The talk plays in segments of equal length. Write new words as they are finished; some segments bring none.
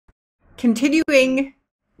Continuing,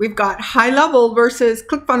 we've got GoHighLevel versus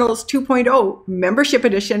Clickfunnels 2.0 Membership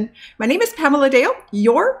Edition. My name is Pamela Dale,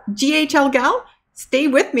 your GHL gal. Stay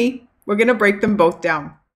with me. We're going to break them both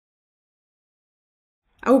down.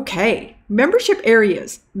 Okay, membership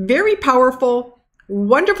areas. Very powerful,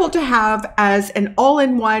 wonderful to have as an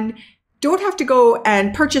all-in-one. Don't have to go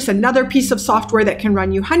and purchase another piece of software that can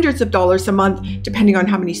run you hundreds of dollars a month, depending on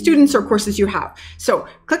how many students or courses you have. So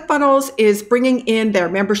Clickfunnels is bringing in their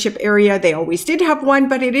membership area. They always did have one,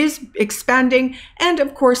 but it is expanding. And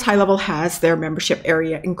of course, GoHighLevel has their membership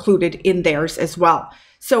area included in theirs as well.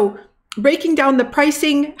 So breaking down the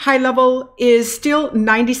pricing, GoHighLevel is still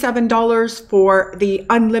 $97 for the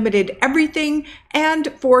unlimited everything.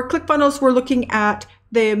 And for Clickfunnels, we're looking at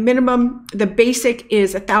the minimum, the basic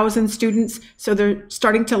is 1,000 students. So they're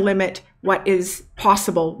starting to limit what is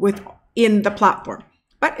possible within the platform.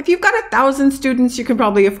 But if you've got 1,000 students, you can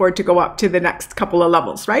probably afford to go up to the next couple of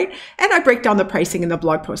levels, right? And I break down the pricing in the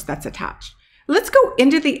blog post that's attached. Let's go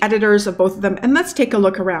into the editors of both of them and let's take a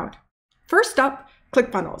look around. First up,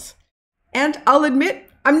 Clickfunnels. And I'll admit,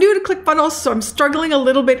 I'm new to Clickfunnels, so I'm struggling a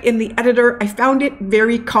little bit in the editor. I found it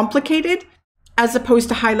very complicated as opposed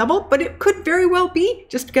to GoHighLevel, but it could very well be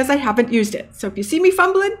just because I haven't used it. So if you see me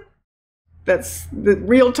fumbling, that's the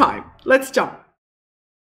real time. Let's jump.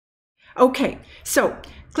 Okay, so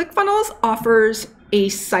Clickfunnels offers a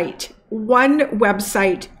site, one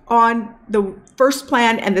website on the first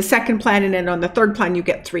plan and the second plan, and then on the third plan you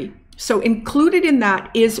get 3. So included in that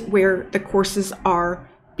is where the courses are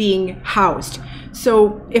being housed.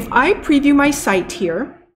 So if I preview my site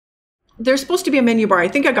here, there's supposed to be a menu bar. I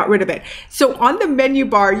think I got rid of it. So on the menu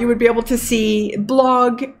bar, you would be able to see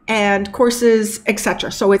blog and courses,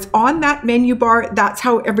 etc. So it's on that menu bar. That's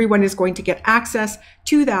how everyone is going to get access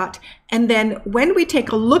to that. And then when we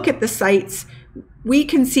take a look at the sites, we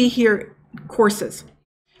can see here courses.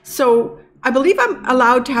 So I believe I'm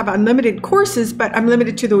allowed to have unlimited courses, but I'm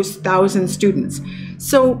limited to those 1,000 students.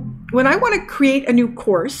 So when I want to create a new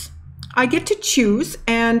course, I get to choose,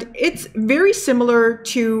 and it's very similar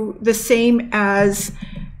to the same as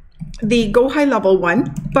the GoHighLevel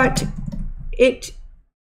one, but it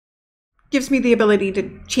gives me the ability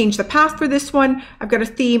to change the path for this one. I've got a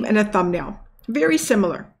theme and a thumbnail. Very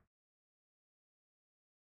similar.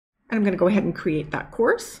 And I'm going to go ahead and create that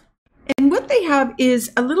course. And what they have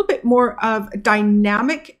is a little bit more of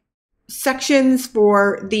dynamic sections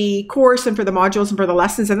for the course and for the modules and for the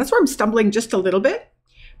lessons. And that's where I'm stumbling just a little bit.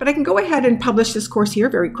 But I can go ahead and publish this course here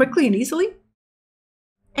very quickly and easily.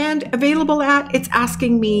 And available at, it's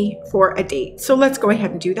asking me for a date. So let's go ahead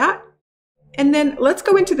and do that. And then let's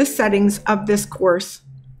go into the settings of this course.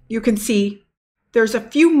 You can see there's a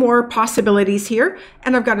few more possibilities here.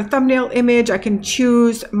 And I've got a thumbnail image. I can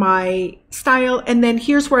choose my style. And then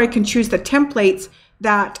here's where I can choose the templates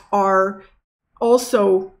that are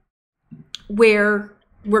also where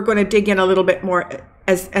we're going to dig in a little bit more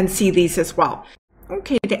and see these as well.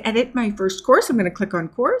 Okay, to edit my first course, I'm going to click on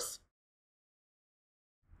course.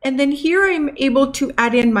 And then here I'm able to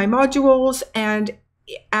add in my modules and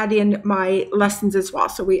add in my lessons as well.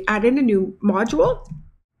 So we add in a new module.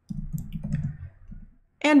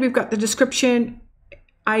 And we've got the description.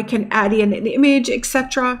 I can add in an image,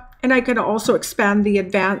 etc. And I can also expand the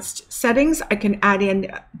advanced settings. I can add in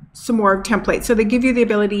some more templates. So they give you the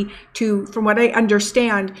ability to, from what I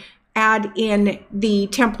understand, add in the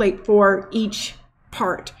template for each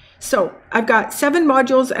part. So I've got 7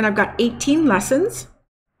 modules and I've got 18 lessons.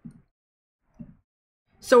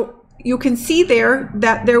 So you can see there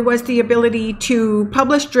that there was the ability to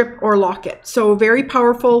publish, drip, or lock it. So very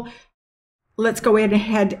powerful. Let's go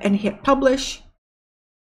ahead and hit publish.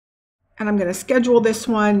 And I'm going to schedule this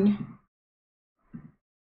one.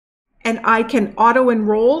 And I can auto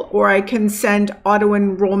enroll, or I can send auto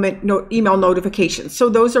enrollment email notifications. So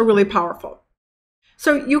those are really powerful.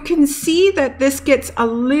 So you can see that this gets a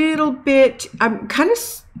little bit, I'm kind of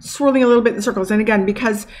swirling a little bit in circles. And again,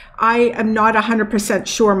 because I am not 100%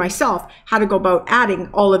 sure myself how to go about adding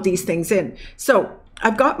all of these things in. So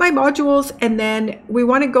I've got my modules, and then we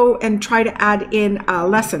want to go and try to add in a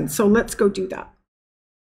lesson. So let's go do that.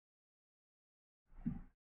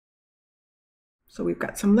 So we've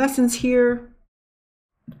got some lessons here,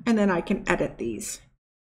 and then I can edit these.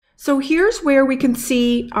 So here's where we can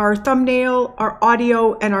see our thumbnail, our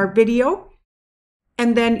audio, and our video.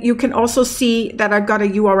 And then you can also see that I've got a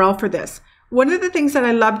URL for this. One of the things that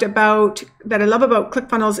I love about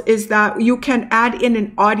Clickfunnels is that you can add in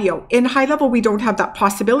an audio. In GoHighLevel, we don't have that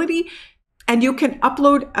possibility. And you can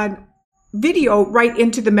upload a video right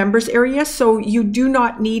into the members area. So you do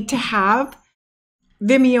not need to have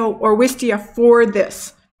Vimeo or Wistia for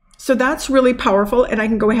this. So that's really powerful, and I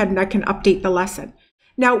can go ahead and I can update the lesson.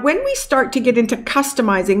 Now, when we start to get into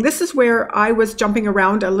customizing, this is where I was jumping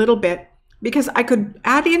around a little bit, because I could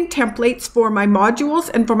add in templates for my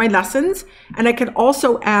modules and for my lessons, and I could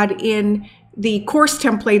also add in the course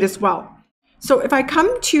template as well. So if I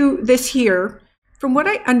come to this here, from what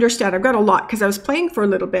I understand, I've got a lot because I was playing for a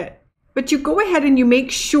little bit, but you go ahead and you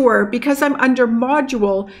make sure, because I'm under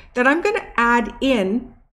module, that I'm going to add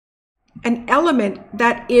in an element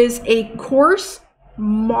that is a course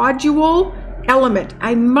module element.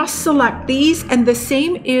 I must select these, and the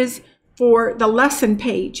same is for the lesson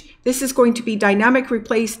page. This is going to be dynamic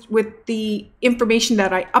replaced with the information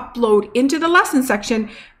that I upload into the lesson section,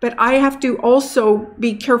 but I have to also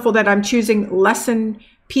be careful that I'm choosing lesson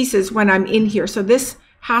pieces when I'm in here. So this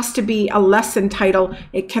has to be a lesson title.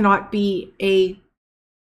 It cannot be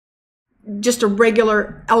just a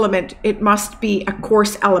regular element. It must be a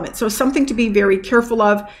course element. So something to be very careful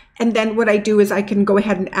of. And then what I do is I can go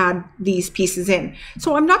ahead and add these pieces in.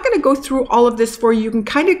 So I'm not going to go through all of this for you. You can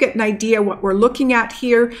kind of get an idea what we're looking at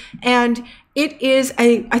here. And it is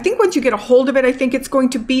I think once you get a hold of it, I think it's going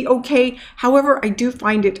to be okay. However, I do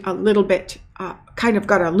find it a little bit kind of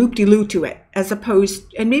got a loop-de-loo to it, as opposed,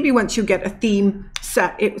 and maybe once you get a theme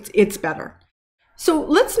set, it's better. So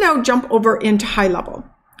let's now jump over into high level.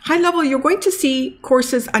 High level, you're going to see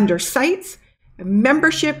courses under sites,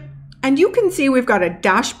 membership, and you can see we've got a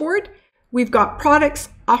dashboard, we've got products,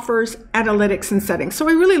 offers, analytics, and settings. So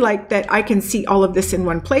I really like that I can see all of this in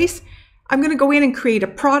one place. I'm going to go in and create a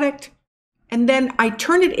product, and then I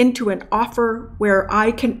turn it into an offer where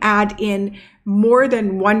I can add in more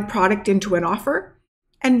than one product into an offer.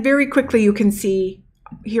 And very quickly you can see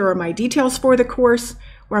here are my details for the course,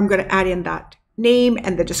 where I'm going to add in that name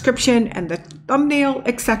and the description and the thumbnail,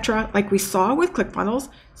 etc., like we saw with Clickfunnels.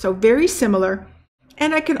 So very similar.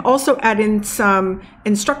 And I can also add in some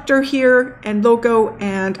instructor here and logo,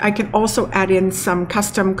 and I can also add in some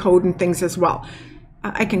custom code and things as well.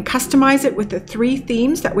 I can customize it with the 3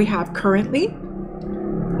 themes that we have currently.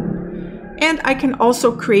 And I can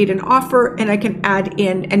also create an offer, and I can add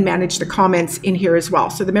in and manage the comments in here as well.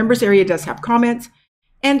 So the members area does have comments.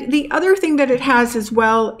 And the other thing that it has as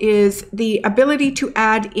well is the ability to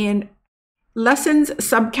add in lessons,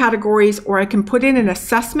 subcategories, or I can put in an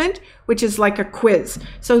assessment, which is like a quiz.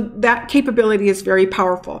 So that capability is very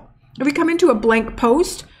powerful. If we come into a blank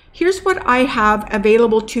post, here's what I have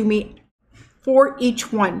available to me for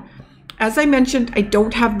each one. As I mentioned, I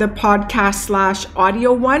don't have the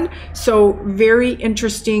podcast/audio one, so very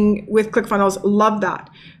interesting with Clickfunnels, love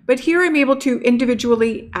that. But here I'm able to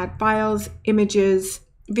individually add files, images,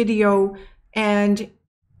 video, and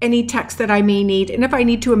any text that I may need. And if I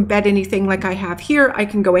need to embed anything like I have here, I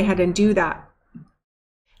can go ahead and do that.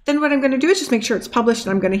 Then what I'm going to do is just make sure it's published,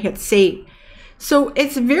 and I'm going to hit save. So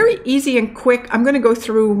it's very easy and quick. I'm going to go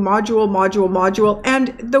through module, and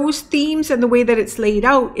those themes and the way that it's laid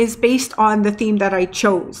out is based on the theme that I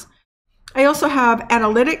chose. I also have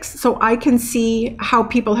analytics, so I can see how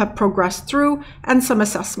people have progressed through, and some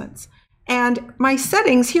assessments. And my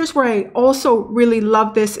settings, here's where I also really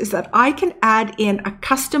love this, is that I can add in a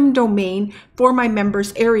custom domain for my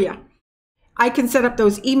members area. I can set up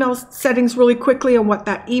those email settings really quickly on what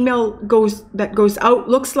that email that goes out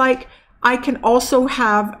looks like. I can also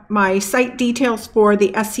have my site details for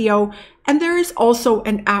the SEO, and there is also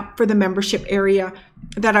an app for the membership area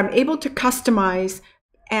that I'm able to customize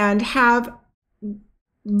and have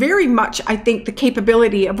very much, I think, the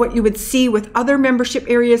capability of what you would see with other membership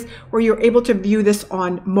areas where you're able to view this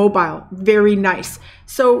on mobile. Very nice.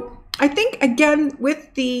 So I think, again,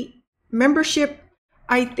 with the membership,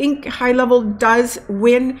 I think High Level does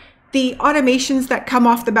win. The automations that come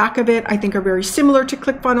off the back of it, I think, are very similar to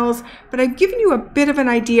Clickfunnels, but I've given you a bit of an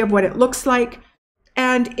idea of what it looks like.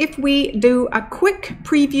 And if we do a quick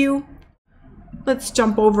preview, let's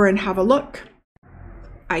jump over and have a look.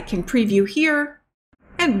 I can preview here.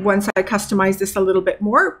 And once I customize this a little bit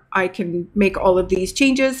more, I can make all of these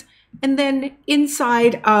changes. And then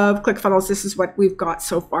inside of Clickfunnels, this is what we've got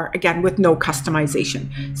so far, again, with no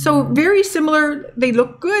customization. So very similar. They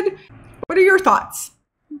look good. What are your thoughts?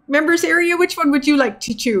 Members area, which one would you like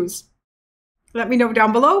to choose? Let me know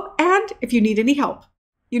down below. And if you need any help,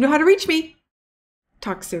 you know how to reach me.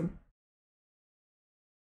 Talk soon.